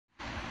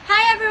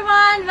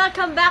everyone!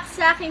 Welcome back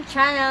sa aking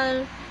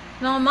channel,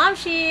 mga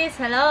momshies!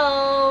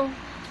 Hello!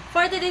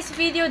 For today's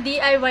video,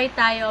 DIY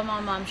tayo, mga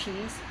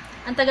momshies.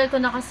 Ang tagal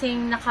ko na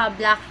kasing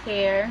naka-black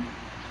hair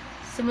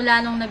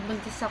simula nung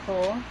nagbuntis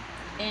ako.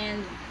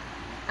 And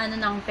ano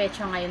nang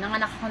petsa ngayon?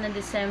 Nanganak ako ng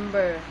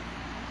December.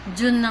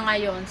 June na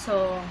ngayon.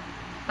 So,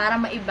 para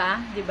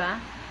maiba, di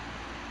ba?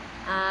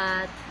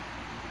 At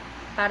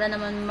para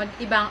naman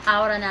mag-ibang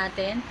aura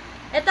natin.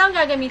 Ito ang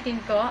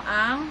gagamitin ko,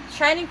 ang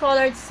Shining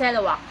Colored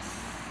Cellowax.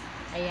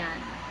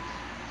 Ayan.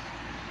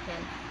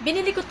 Ayan.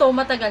 Binili ko to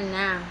matagal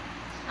na.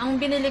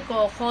 Ang binili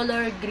ko,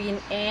 color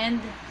green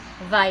and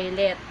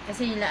violet.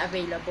 Kasi yun lang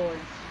available.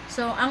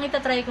 So, ang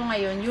itatry ko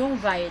ngayon, yung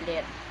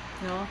violet.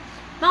 No?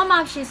 Mga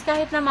momshies,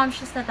 kahit na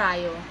momshies na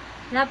tayo,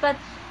 dapat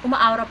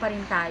umaaura pa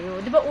rin tayo.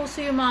 Di ba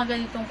uso yung mga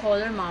ganitong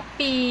color? Mga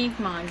pink,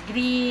 mga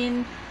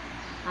green,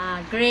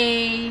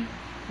 gray,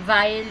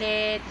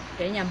 violet,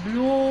 ganyan,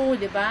 blue,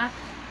 di ba?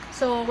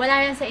 So,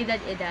 wala yan sa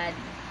edad-edad.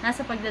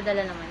 Nasa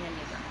pagdadala naman yan,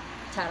 di ba?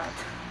 Charot.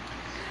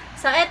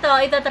 So, ito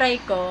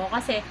try ko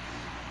kasi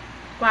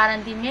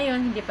quarantine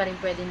ngayon, hindi pa rin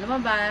pwedeng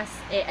lumabas.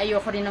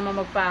 Ayoko rin naman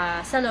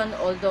magpa-salon,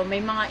 although may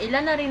mga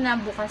ilan na rin na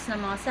bukas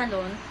na mga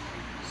salon.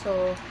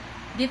 So,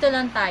 dito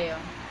lang tayo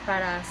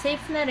para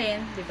safe na rin,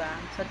 di ba?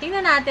 So,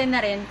 tingnan natin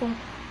na rin kung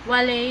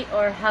wale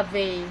or have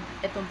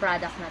itong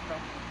product na to.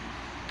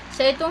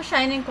 So, itong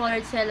Shining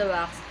Colored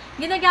Cellowax,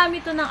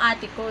 ginagamit to ng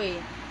ate ko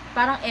eh.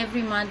 Parang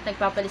every month,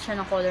 nagpapalit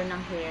siya ng color ng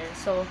hair.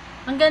 So,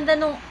 ang ganda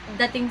nung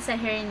dating sa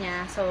hair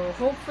niya. So,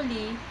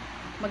 hopefully,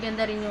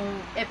 maganda rin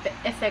yung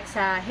effect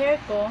sa hair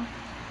ko.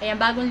 Ayan,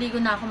 bagong ligo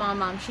na ako mga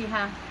momshi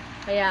ha.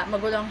 Kaya,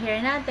 magulong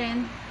hair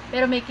natin.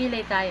 Pero may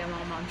kilay tayo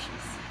mga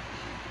momshies.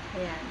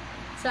 Ayan.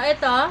 So,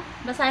 ito,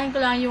 basahin ko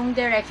lang yung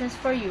directions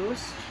for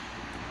use.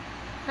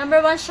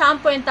 Number 1,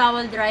 shampoo and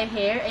towel dry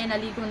hair. Ayan,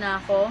 naligo na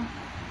ako.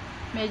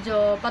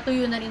 Medyo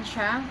patuyo na rin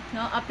siya.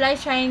 No? Apply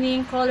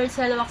Shining Colored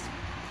Cellowax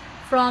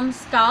from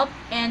scalp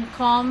and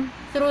comb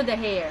through the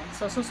hair.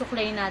 So,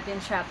 susuklayin natin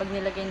siya pag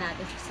nilagay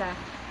natin siya sa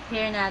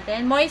hair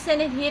natin. Moisten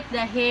and heat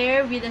the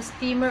hair with a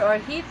steamer or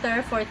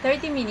heater for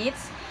 30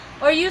 minutes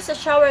or use a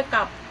shower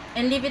cap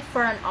and leave it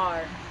for an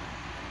hour.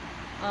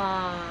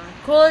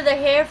 Cool the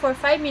hair for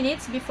 5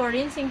 minutes before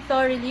rinsing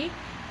thoroughly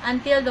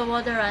until the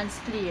water runs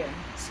clear.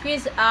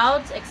 Squeeze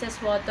out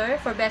excess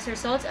water. For best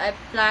results,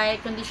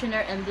 apply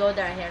conditioner and blow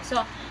dry hair.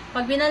 So,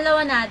 pag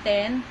binalawan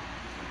natin,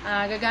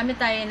 gagamit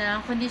tayo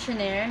ng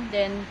conditioner,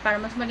 then para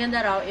mas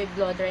maganda raw,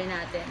 i-blow dry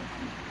natin.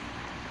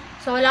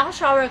 So, wala akong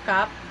shower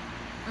cap.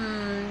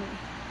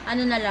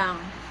 Ano na lang,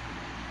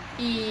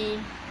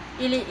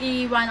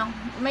 iwanan,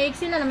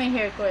 maiksi na naman yung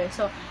hair ko eh.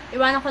 So,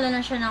 iwanan ko na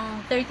lang siya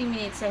ng 30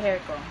 minutes sa hair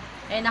ko.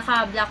 Eh,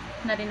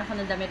 naka-black na rin ako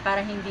ng damit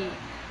para hindi,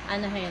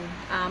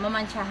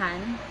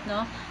 mamansyahan,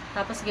 no?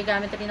 Tapos,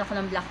 gagamit rin ako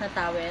ng black na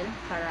towel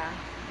para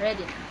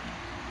ready na.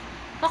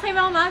 Okay,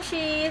 mga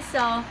momshies.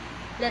 So,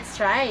 let's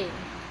try.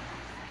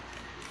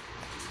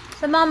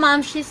 Sa mga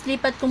momshies,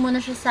 lipat ko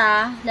muna siya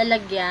sa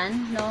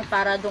lalagyan, no?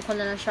 Para doon ko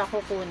na lang siya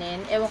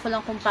kukunin. Ewan ko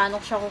lang kung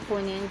paano ko siya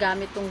kukunin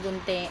gamit tong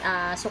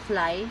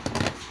suklay.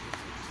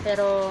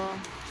 Pero,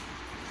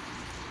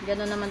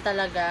 gano'n naman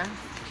talaga.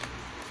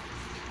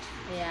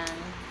 Ayan.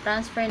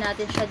 Transfer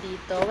natin siya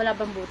dito. Wala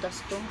bang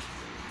butas to?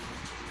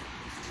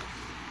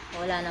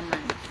 Wala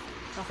naman.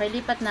 Okay,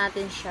 lipat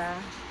natin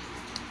siya.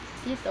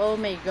 Dito, oh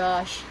my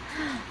gosh.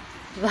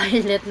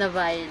 Violet na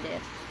violet.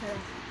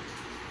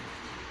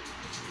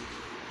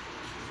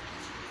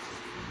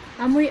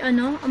 Amoy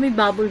amoy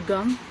bubble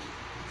gum.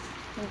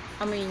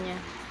 Amoy niya.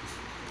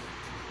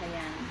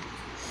 Ayan.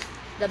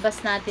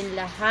 Labas natin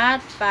lahat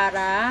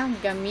para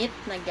gamit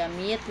na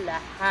gamit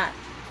lahat.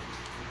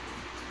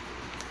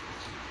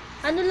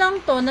 Ano lang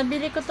to,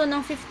 nabili ko to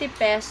ng 50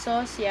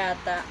 pesos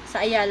yata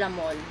sa Ayala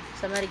Mall,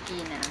 sa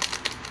Marikina.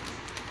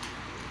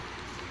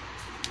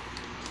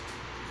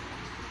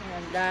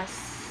 Ayan,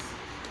 last.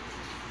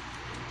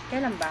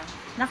 Kailan ba?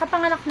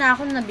 Nakapanganak na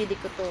ako na nabili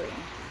ko to eh.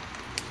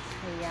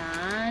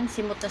 Ayan,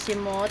 simot na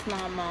simot,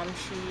 mga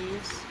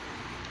momshies.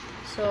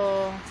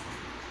 So,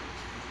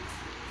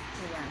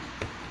 ayan.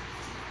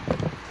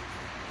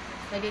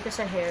 Lagay ko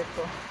sa hair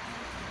ko.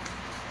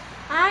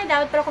 Ay,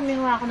 dapat pala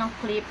kumuha ako ng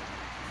clip.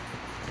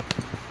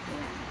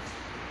 Ayan.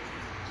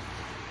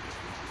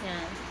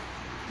 Ayan.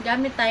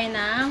 Gamit tayo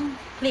ng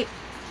clip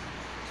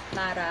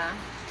para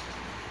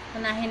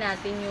unahin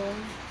natin yung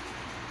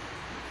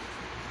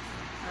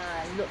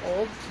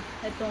loob.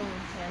 Itong,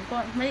 ayan.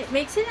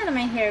 Maiksi na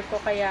naman yung hair ko,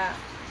 kaya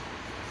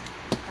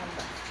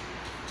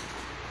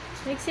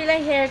maiksi lang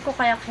yung hair ko,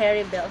 kaya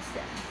carry bells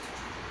yan.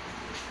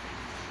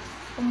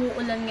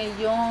 Umuulan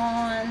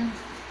ngayon.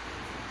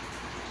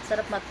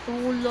 Sarap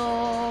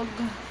matulog.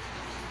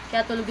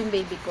 Kaya tulog yung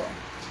baby ko.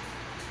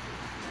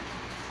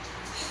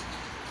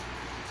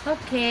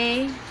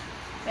 Okay.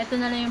 Ito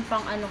na lang yung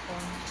pang ano ko.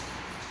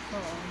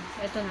 Oo.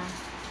 Ito na.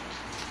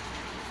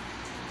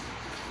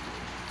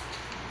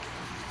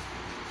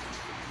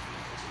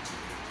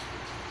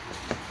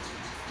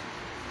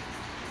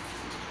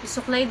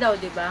 Isuklay daw,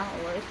 di ba?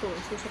 O ito,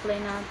 isusuklay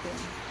natin.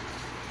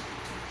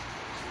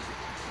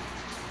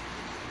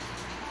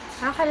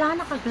 Parang kailangan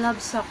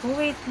naka-gloves ako.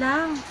 Wait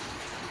lang.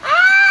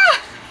 Ah!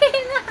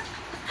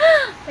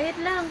 Wait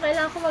lang.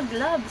 Kailangan ko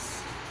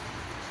mag-gloves.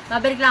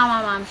 Babalik lang ako,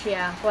 mamamshi,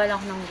 ah. Kuha lang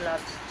ako ng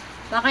gloves.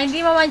 Baka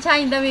hindi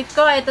mamansyahan yung damit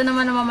ko. Ito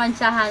naman ang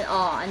mamansyahan.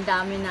 Oh, ang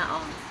dami na,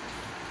 oh.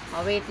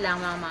 Oh, wait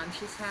lang, mga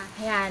mamshis, ha.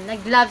 Ayan,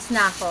 nag-gloves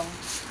na ako.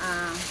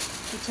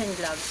 Kitchen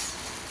gloves.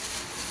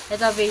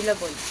 Ito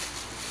available.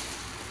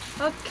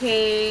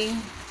 Okay.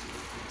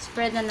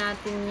 Spread na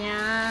natin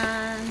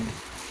yan.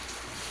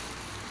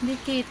 Hindi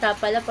kita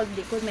pala pag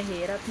likod.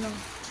 Mahirap, no?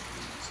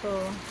 So,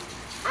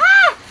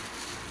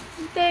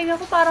 yung tenga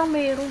ko parang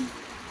mayroon.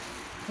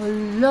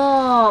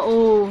 Hala,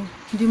 oh.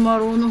 Hindi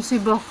marunong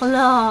si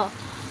bakla.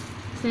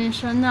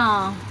 Sensya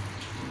na.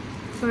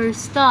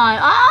 First time.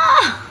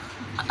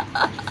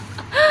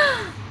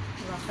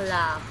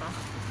 Bakla ka.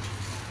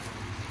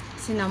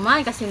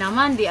 Kasi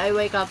naman,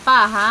 DIY ka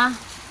pa, ha?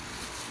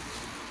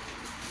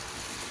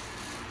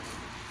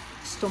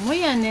 Gusto mo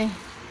yan, eh.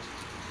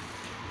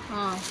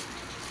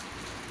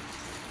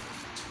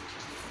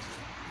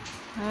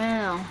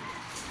 Ayan,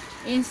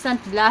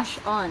 instant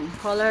blush on.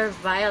 Color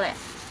violet.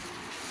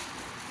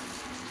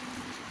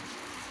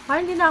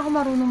 Parang hindi na ako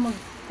marunong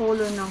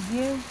mag-color ng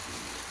hair.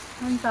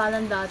 Ang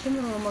talan dati,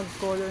 marunong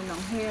mag-color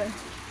ng hair.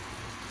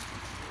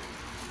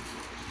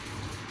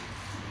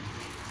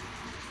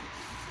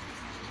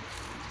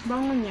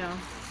 Bango niya.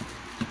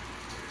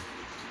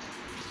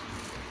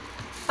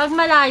 Pag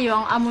malayo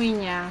ang amoy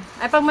niya,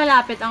 ay pag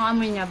malapit ang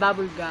amoy niya,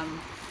 bubble gum.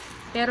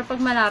 Pero pag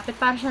malapit,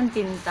 parang siyang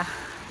tinta.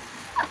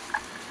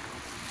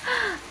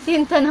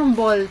 Tinta ng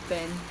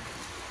ballpen.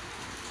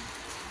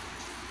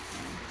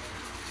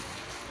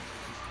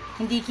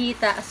 Hindi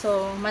kita,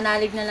 so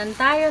manalig na lang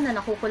tayo na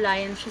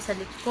nakukulayan siya sa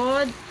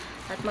likod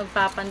at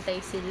magpapantay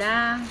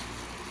sila.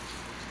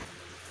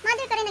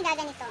 Mother ko rin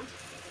nagaganito.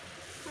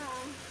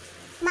 Oo.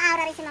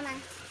 Maaura rin si mama.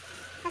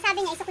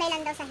 Masabi niya, isuklay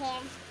lang daw sa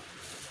hair.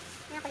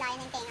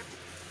 Nakulayan yung tenga ko.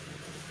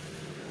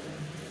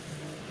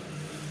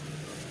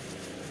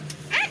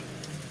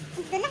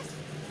 Dulas.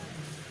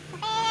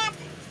 Sakit.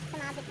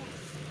 Sumabit na.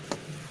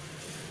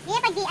 Hindi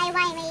pag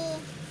DIY, may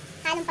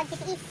halong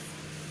pagtitiis.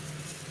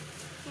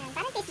 Yan,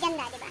 parang tiis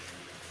ganda, diba?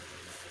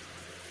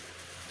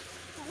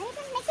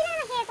 May sila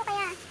naman hair ko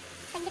kaya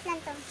saglit lang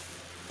to.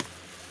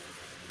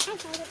 Ay,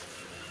 saglit.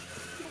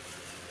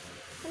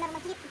 Hindi lang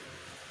mag-hit.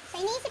 So,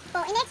 iniisip ko,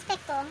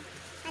 ina-expect ko,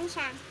 ano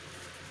siya,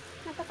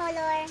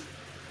 magpo-color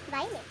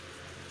violet.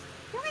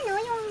 Yung ano,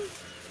 yung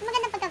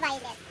magandang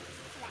pagka-violet.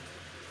 Diba?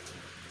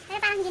 Pero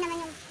parang hindi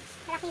naman yung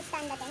rocky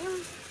standard din. Yung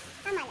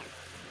tama lang.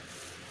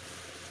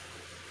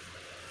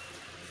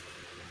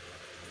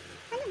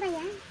 Ano ba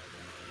yan?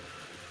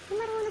 Hindi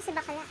marunong si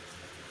bakla.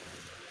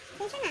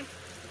 Tensya na.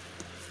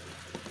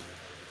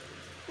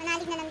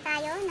 Manalig na lang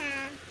tayo na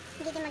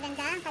hindi din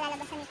maganda ang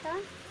kalalabasan nito.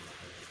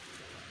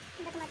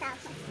 Ano ba tumatawag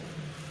ko?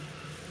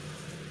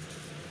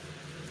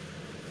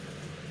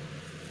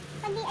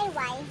 Pag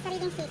DIY,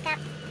 sariling sikap.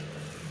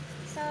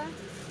 So,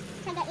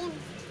 sagain.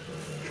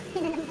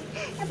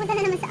 Napunta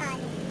na naman sa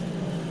ano.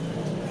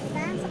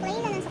 Diba?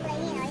 Suklayin na ng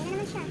suklayin. O, yun na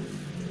naman siya.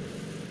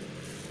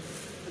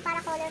 Para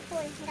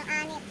colorful. Hanggang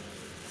anit.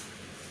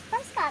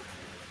 From Scott.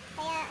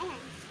 Kaya,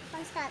 ayan.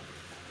 From Scott.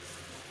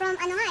 From,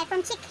 ano nga eh,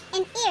 from chick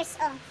and ears.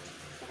 O.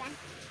 Diba?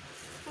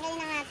 Ang galing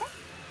na nga ito.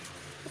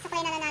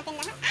 Isuklay na natin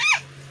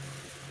lahat.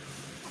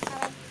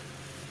 Asawad.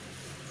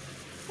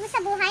 Kumusta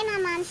buhay,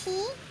 mga mamshi?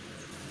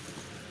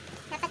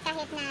 Dapat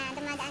kahit na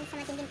dumadaan sa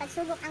matinding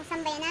pagsubok ang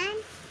sambayanan,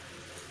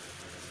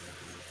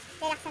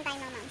 relax lang tayo,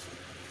 mga mamshi.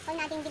 Huwag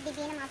natin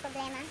dibdibin ang mga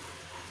problema.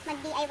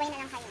 Mag-DIY na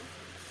lang kayo.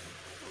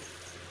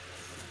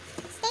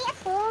 Stay at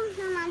home,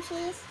 mga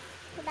mamshis.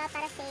 Diba?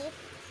 Para safe.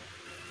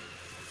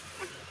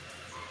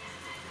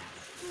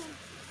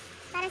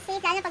 Para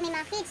safe, lalo pag may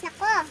mga kids.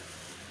 Nako!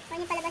 Huwag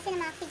niyo palabasin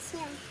ang mga kids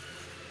niyo.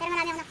 Pero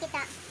marami akong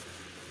nakita.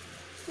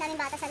 Daming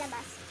bata sa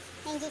labas.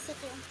 May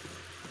GCQ.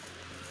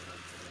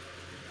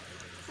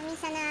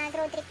 Minsan na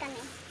road trip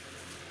kami.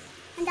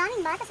 Ang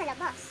daming bata sa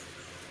labas.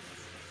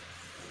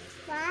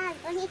 Wag,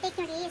 huwag niyo i-take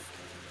yung risk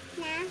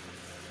na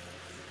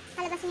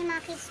palabasin yung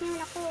mga kids nyo.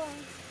 Naku,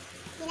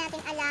 hindi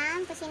natin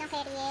alam kung sino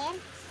carrier.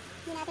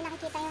 Hindi natin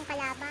nakikita yung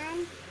kalaban.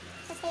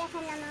 So stay at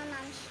home lang, mga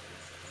moms.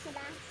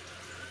 Diba?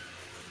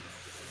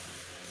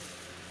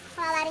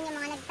 Kawawa rin yung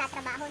mga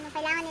nagtatrabaho nung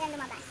kailangan nilang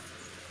lumabas.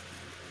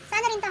 So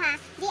ano rin to, ha?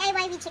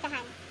 DIY with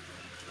Chikahan.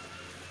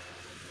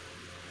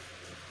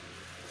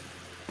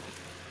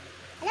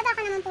 Wala,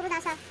 baka naman puro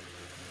nasa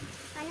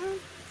ano,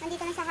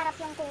 nandito na sa harap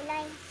yung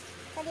kulay.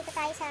 So dito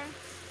tayo sa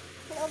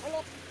loob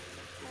ulit.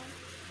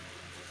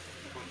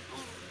 Diba?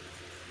 Ayan.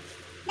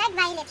 Dark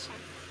violet siya.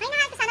 Ay,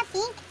 nahanap ko sana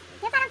pink.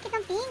 Yung parang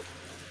kitang pink.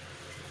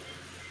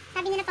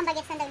 Sabi nila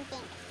pambagets na daw yung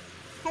pink.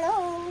 Hello?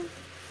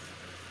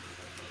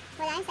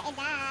 Wala yun sa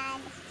edad.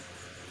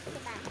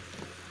 Diba?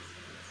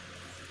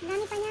 Ang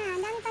dami pa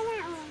niya,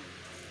 oh.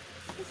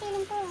 Yung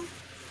feeling ko.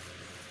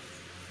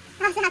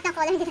 Tapos lahat ng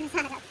color dito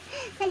sa harap.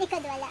 Sa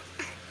likod wala.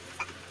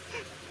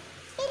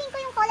 Feeling ko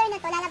yung color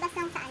na to lalabas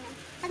lang sa ano,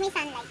 pag may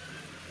sunlight.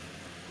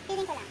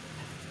 Feeling ko lang.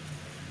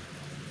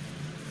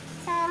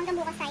 So, So, hanggang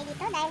bukas tayo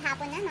dito dahil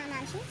hapon na, mga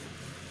momshies.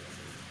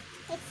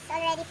 It's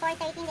already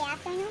 4:30 in the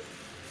afternoon.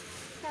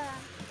 So,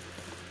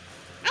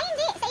 ay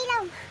hindi! Sa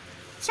ilaw!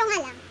 Siya nga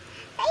lang.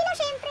 Sa ilaw,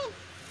 syempre.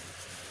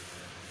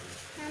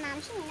 Mga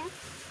momshies, you know?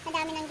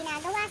 Madami nang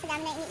ginagawa, sa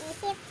dami na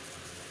iniisip.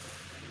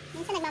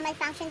 Minsan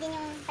nagmamalfunction din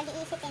yung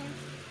pag-iisip, eh.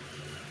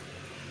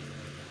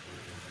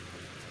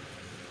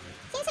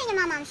 Sino sa inyo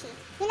mga momshi?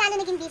 Yung lalo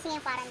naging busy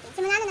ngayong quarantine.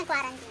 Simula na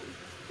nag-quarantine.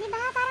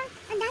 Diba? Parang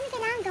ang dami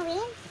kailangan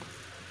gawin.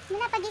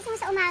 Mula pagising mo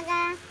sa umaga,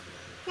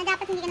 na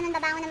dapat hindi ka naman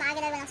babangon na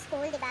maaga dahil walang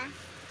school, diba?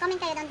 Comment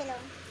kayo down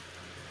below.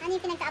 Ano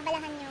yung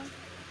pinagkaabalahan nyo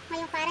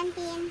ngayong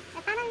quarantine?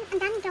 At parang ang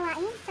daming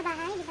gawain sa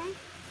bahay, diba?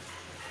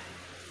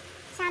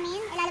 Sa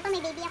amin, lalo pa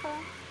may baby ako.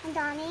 Ang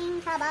daming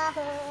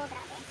trabaho.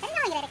 Grabe. Pero na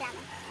ako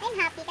nagre-reklamo. I'm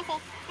happy kasi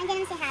nandiyan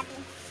naman si Happy.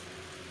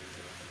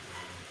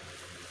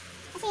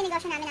 Kasi yung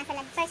negosyo namin nasa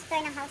first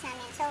floor ng house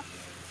namin. So,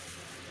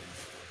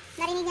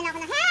 narinig nila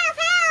ako na, help!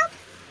 Help!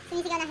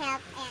 Sinisigaw na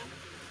help. Ayan.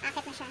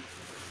 Akit na siya.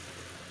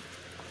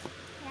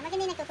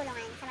 Maganda yung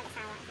nagtutulungan sa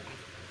mag-asawa. Diba?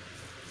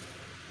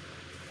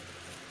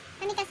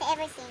 Kami kasi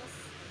ever since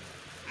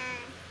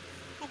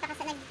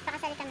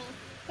nagpakasal kami,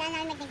 kailangan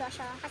namin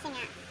magnegosyo. Kasi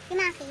nga, yung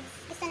mga kids,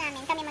 gusto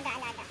namin, kami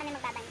mag-aalaga, kami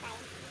magbabantay.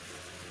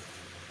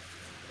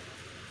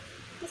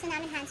 Gusto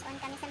namin hands-on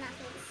kami sa mga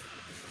kids.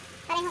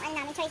 Parehong ano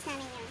namin, choice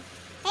namin yun.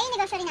 Kaya yung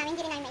negosyo rin namin,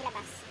 hindi rin namin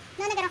mailabas.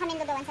 Noong nagkaroon kami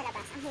lugawan sa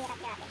labas, ang hirap,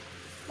 grabe.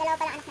 Dalawa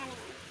pa lang anak namin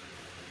yun.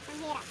 Ang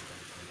hirap.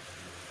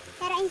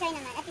 Pero enjoy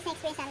naman, at least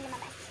na-experience namin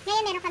lumabas.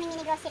 Ngayon meron kami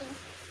mini grocery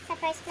sa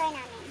first floor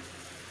namin.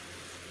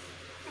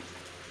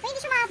 So hindi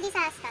siya makapdi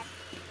sa Scott.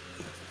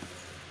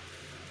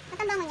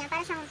 Matambang mo niya,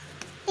 para siyang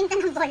tinta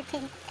ng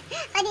ballpen.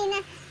 Kanina,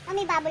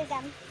 may bubble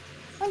gum.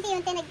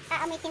 Unti-unti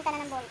nag-aamoy tinta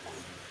na ng ballpen.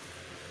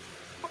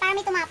 So parang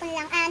may tumapon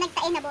lang,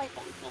 nagtain na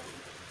ballpen. Ganyan.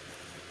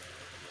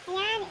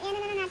 Ayan, iyan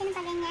na natin ng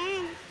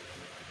paganyan.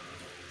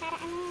 Para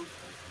ano,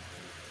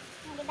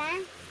 diba?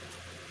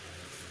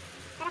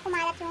 Para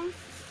kumalat yung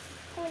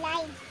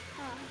kulay.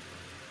 Oh.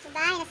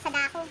 Diba, nasa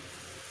dako.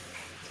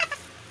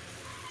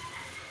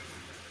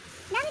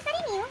 Dami pa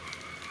rin yun.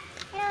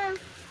 Pero,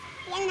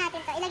 iyan natin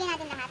to, ilagay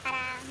natin lahat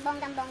para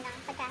bonggang-bonggang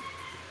pagka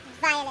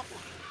violet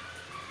niya.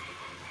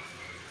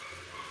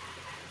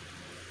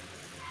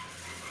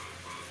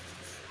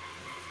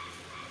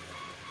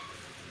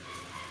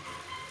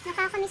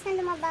 Nakakamiss na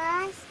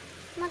lumabas,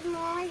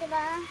 mag-mall,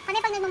 diba? Kami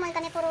pag nag-mall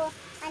kami, puro,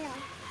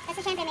 kasi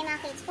syempre may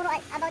mga kids, puro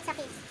about sa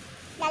kids.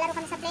 Lalaro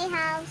kami sa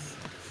playhouse,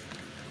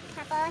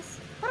 tapos,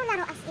 puro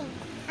laro as in.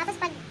 Tapos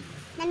pag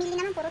namili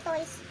naman, puro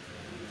toys.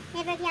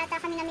 Never yata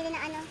kami namili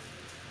na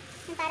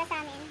yung para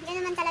sa amin.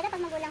 Ganun naman talaga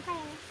pag magulang ka,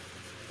 yun.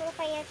 Puro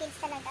for your kids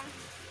talaga.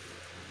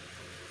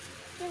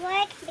 You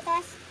work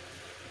because,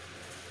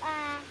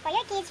 for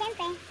your kids,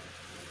 syempre.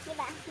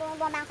 Diba?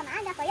 Bumabang ka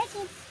maaga for your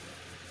kids.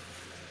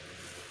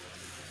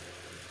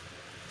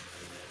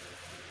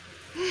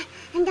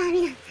 Ang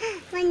dami ng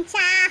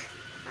mancha.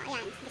 O,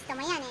 ayan. Gusto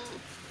mo yan, eh.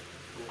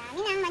 Ang dami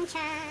ng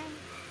mancha.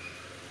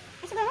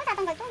 Ay, siguro mo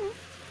tatanggal to, no?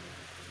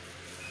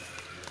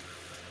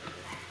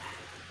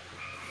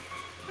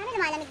 Sana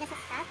lumalamig na sa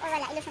stock or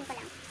wala, illusion ko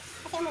lang.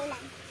 Kasi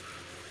umuulan.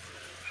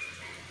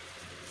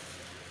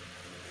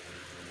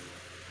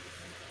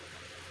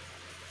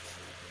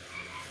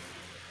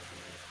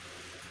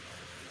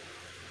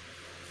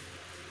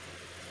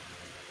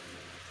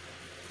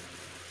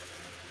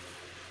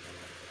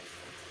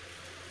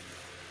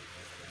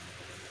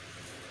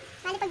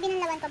 Bali pag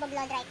binanlawan ko,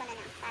 blow dry ko na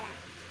lang para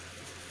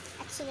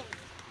achieve.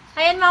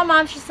 Ayan mga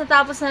momshies,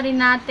 natapos na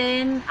rin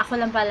natin. Ako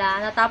lang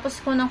pala.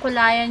 Natapos ko ng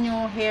kulayan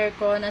yung hair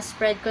ko.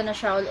 Na-spread ko na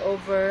siya all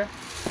over.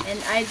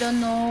 And I don't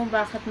know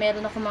bakit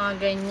meron ako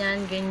mga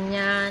ganyan.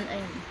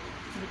 Ayun.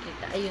 Hindi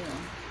kita. Ayun o.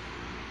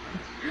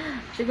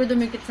 Siguro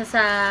dumikit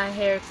sa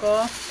hair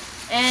ko.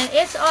 And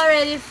it's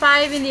already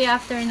 5 in the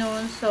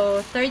afternoon.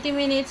 So, 30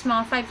 minutes,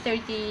 mga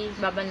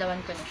 5:30, babanlawan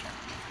ko na siya.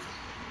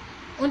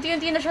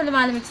 Unti-unti na siya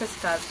lumalamig sa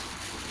scalp.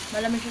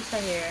 Malamig siya sa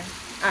hair.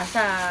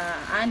 Sa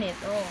anit.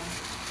 Oh.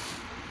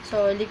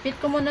 So, lipit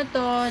ko muna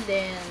to,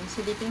 then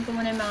silipin ko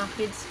muna yung mga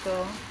kids ko.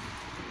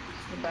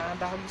 Diba?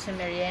 Baka gusto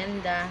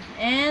merienda.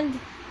 And,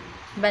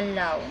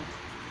 banlaw.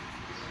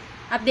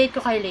 Update ko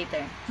kayo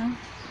later.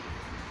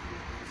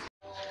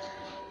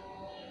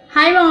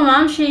 Hi mga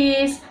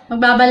momshies!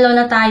 Magbabanlaw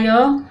na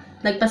tayo.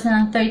 Lagpas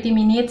na ng 30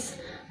 minutes.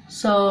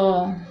 So,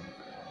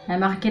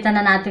 makikita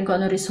na natin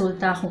kung ano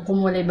resulta. Kung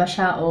kumulay ba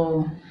siya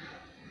o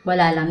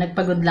wala lang.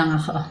 Nagpagod lang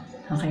ako.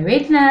 Okay,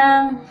 wait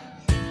lang.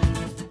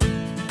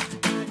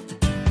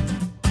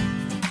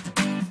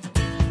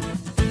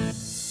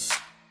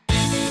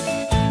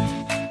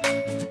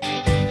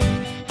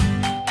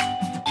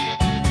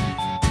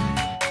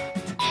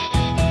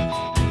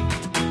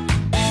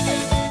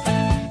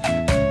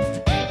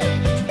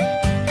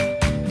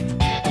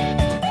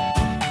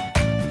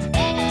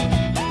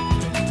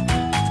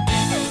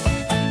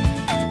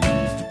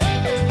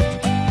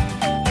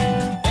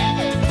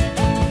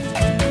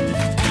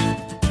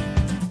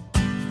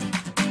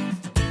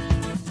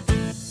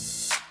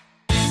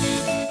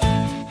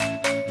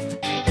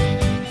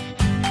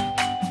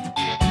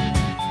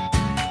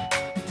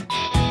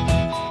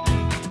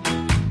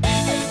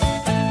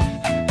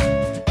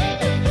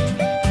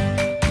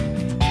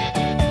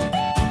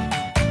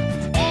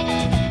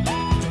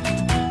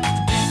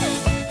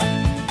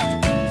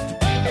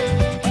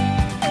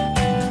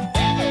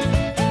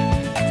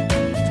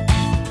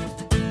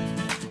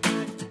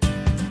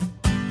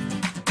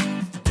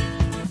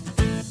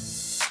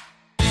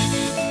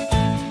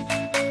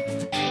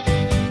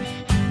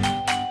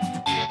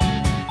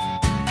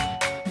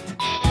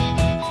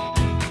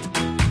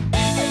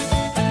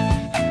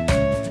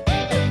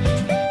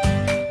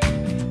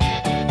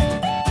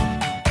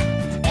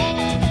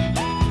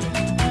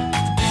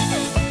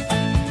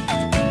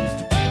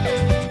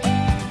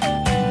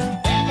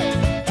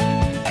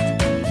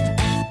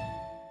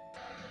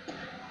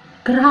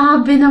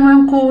 Grabe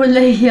naman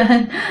kulay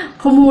yan.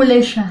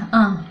 Kumulay siya.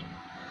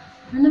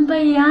 Ano ba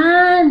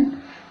yan?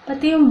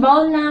 Pati yung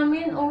bowl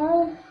namin,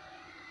 oh.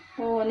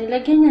 Oh,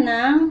 nilagyan niya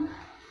ng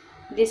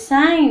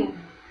design.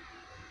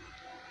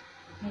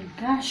 My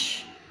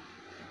gosh.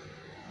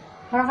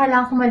 Parang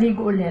kailangan ko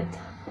maligo ulit.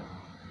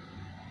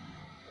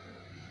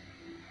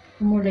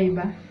 Kumulay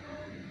ba?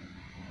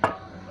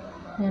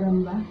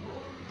 Meron ba?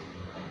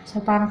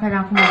 So, parang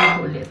kailangan ko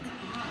maligo ulit.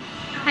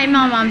 Hi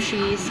mga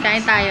momshies.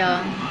 Kain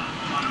tayo.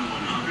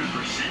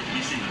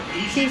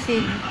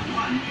 Sisig.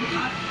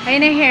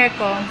 Ayun na hair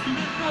ko.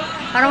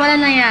 Parang wala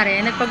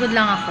nangyari. Nagpagod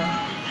lang ako.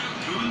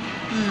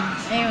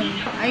 Ayun.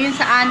 Ayun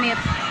sa anit.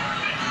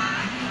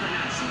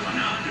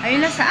 Ayun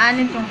lang sa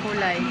anit yung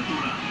kulay.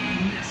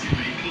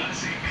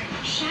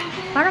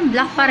 Parang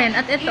black pa rin.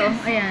 At ito,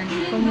 ayan,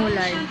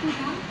 kumulay.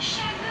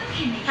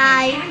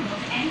 Hi!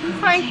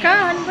 Hi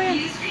ka! Ano ba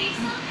yan?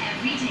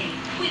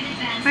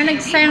 Ay,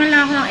 nagsayang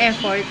lang ako ng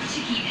effort.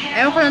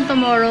 Ewan ko lang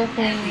tomorrow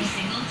kung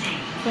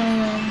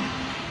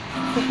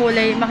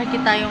kukulay,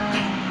 makikita yung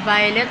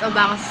violet o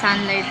baka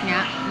sunlight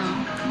nga, no?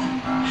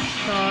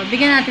 So,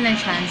 bigyan natin ng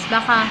chance.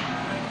 Baka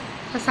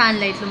sa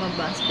sunlight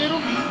lumabas. Pero,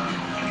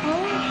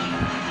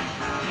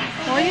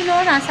 yun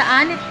o, nasa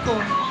anit ko.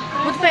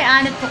 Buti pa yung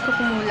anit ko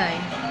kumulay.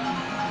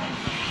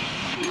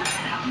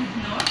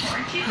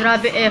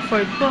 Grabe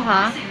effort ko,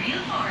 ha?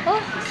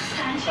 Oh,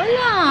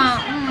 wala.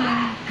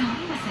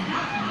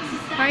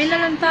 Kain na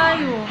lang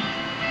tayo.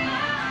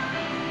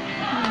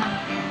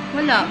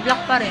 Wala,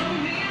 black pa rin.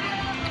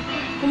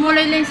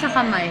 Kumulay lang sa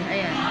kamay.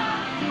 Ayan.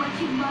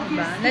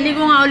 Diba?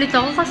 Naligo nga ulit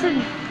ako kasi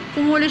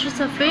kumulay siya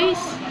sa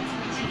face.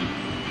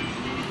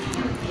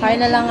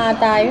 Kain na lang nga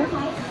tayo.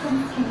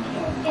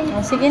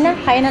 Oh, sige na,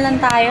 kain na lang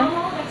tayo.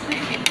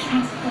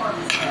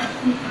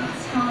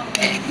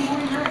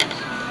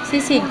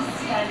 Sisig.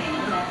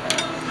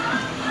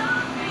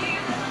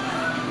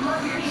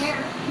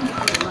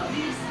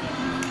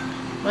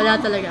 Wala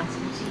talaga.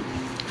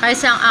 Kahit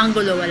sa ang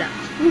angulo, wala.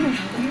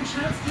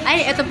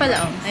 Ay, eto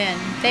pala, oh. Ayan,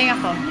 tenga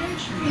ko.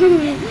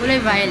 Kulay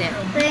violet.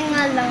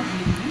 Tenga lang.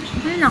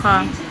 Ay,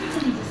 naka.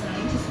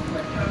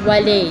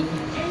 Walay.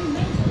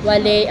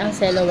 Walay ang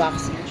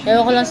Cellowax.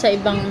 Ewan ko lang sa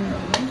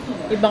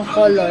ibang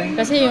color.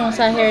 Kasi yung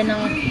sa hair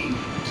ng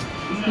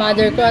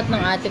mother ko at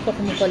ng ate ko,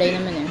 kumukulay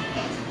naman eh.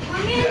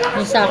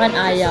 Yung sa akin,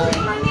 ayaw.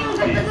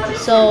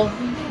 So,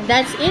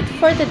 that's it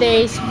for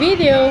today's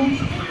video.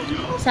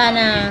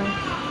 Sana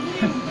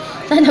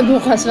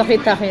bukas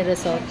makita ko yung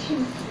result.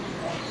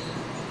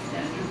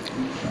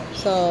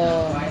 So,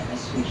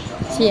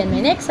 see you in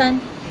my next one.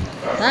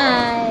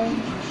 Bye!